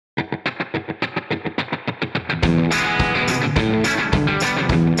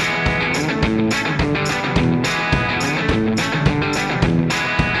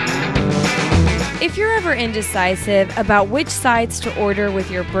you're ever indecisive about which sides to order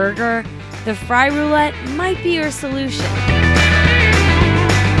with your burger, the Fry Roulette might be your solution.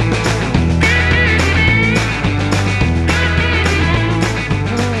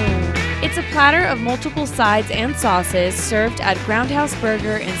 It's a platter of multiple sides and sauces served at Groundhouse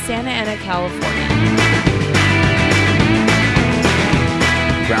Burger in Santa Ana, California.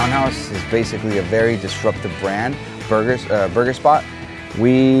 Groundhouse is basically a very disruptive brand, burger spot.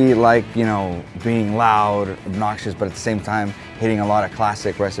 We like, being loud, obnoxious, but at the same time hitting a lot of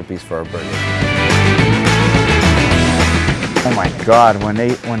classic recipes for our burgers. Oh my God, when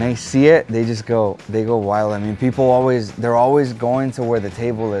they see it, they go wild. I mean, they're always going to where the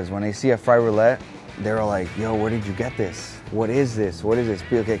table is. When they see a Fry Roulette, they're like, yo, where did you get this? What is this? What is this?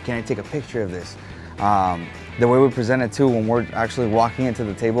 Okay, can I take a picture of this? The way we present it too, when we're actually walking into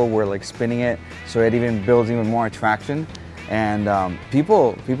the table, we're like spinning it, so it even builds even more attraction. And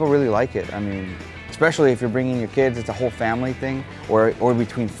people really like it. I mean, especially if you're bringing your kids, it's a whole family thing, or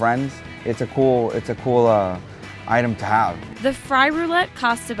between friends. It's a cool item to have. The Fry Roulette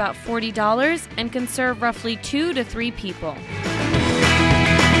costs about $40 and can serve roughly 2 to 3 people.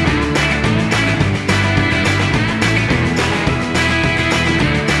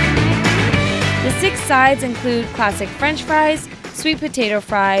 The 6 sides include classic French fries, sweet potato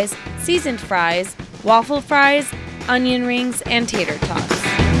fries, seasoned fries, waffle fries, onion rings, and tater tots.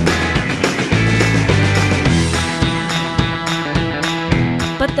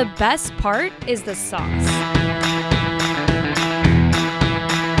 But the best part is the sauce.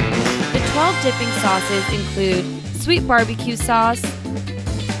 The 12 dipping sauces include sweet barbecue sauce,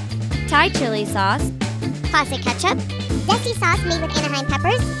 Thai chili sauce, classic ketchup, zesty sauce made with Anaheim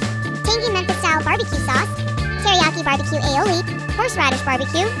peppers, tangy Memphis-style barbecue sauce, teriyaki barbecue aioli, horseradish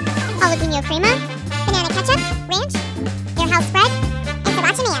barbecue, jalapeno crema, banana ketchup, ranch, your house spread, and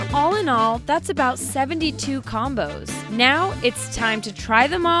sriracha mayo. All in all, that's about 72 combos. Now it's time to try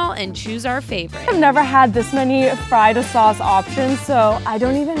them all and choose our favorite. I've never had this many fried sauce options, so I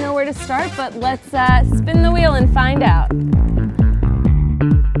don't even know where to start, but let's spin the wheel and find out.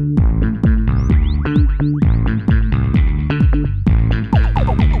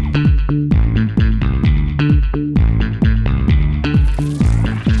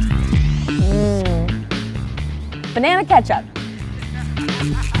 Banana ketchup.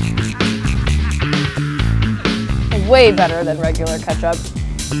 Way better than regular ketchup.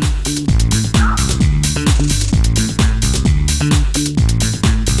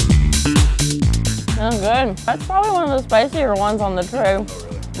 Oh, good. That's probably one of the spicier ones on the tray.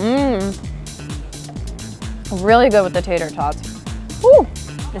 Really good with the tater tots. Woo!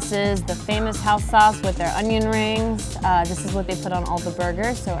 This is the famous house sauce with their onion rings. This is what they put on all the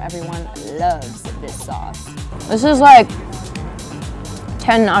burgers, so everyone loves this sauce. This is like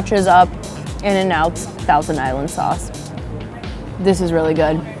 10 notches up, In-N-Out's Thousand Island sauce. This is really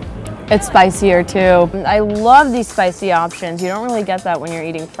good. It's spicier too. I love these spicy options. You don't really get that when you're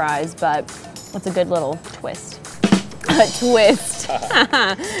eating fries, but it's a good little twist. A twist.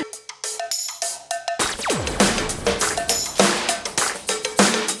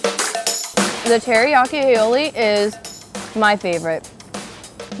 The teriyaki aioli is my favorite.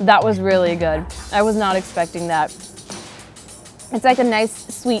 That was really good. I was not expecting that. It's like a nice,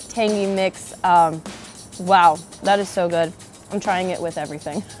 sweet, tangy mix. Wow, that is so good. I'm trying it with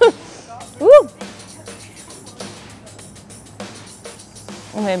everything. Woo!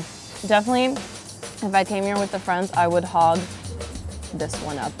 Okay, definitely, if I came here with the friends, I would hog this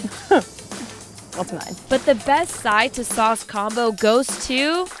one up. That's mine. But the best side to sauce combo goes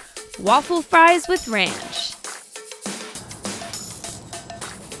to waffle fries with ranch.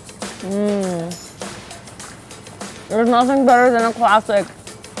 There's nothing better than a classic.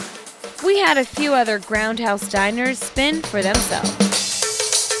 We had a few other Groundhouse diners spin for themselves.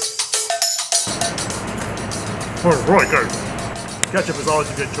 Really good. Ketchup is always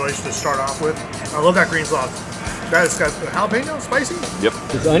a good choice to start off with. I love that green sauce. That has got jalapeno, spicy. Yep.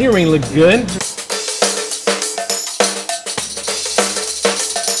 This onion ring looks good.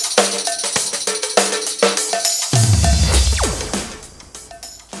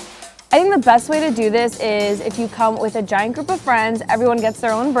 I think the best way to do this is if you come with a giant group of friends, everyone gets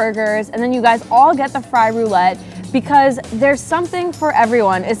their own burgers, and then you guys all get the Fry Roulette, because there's something for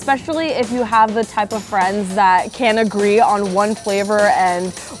everyone, especially if you have the type of friends that can't agree on one flavor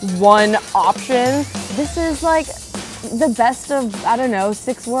and one option. This is like the best of, I don't know,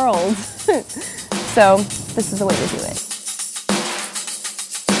 6 worlds. So this is the way to do it.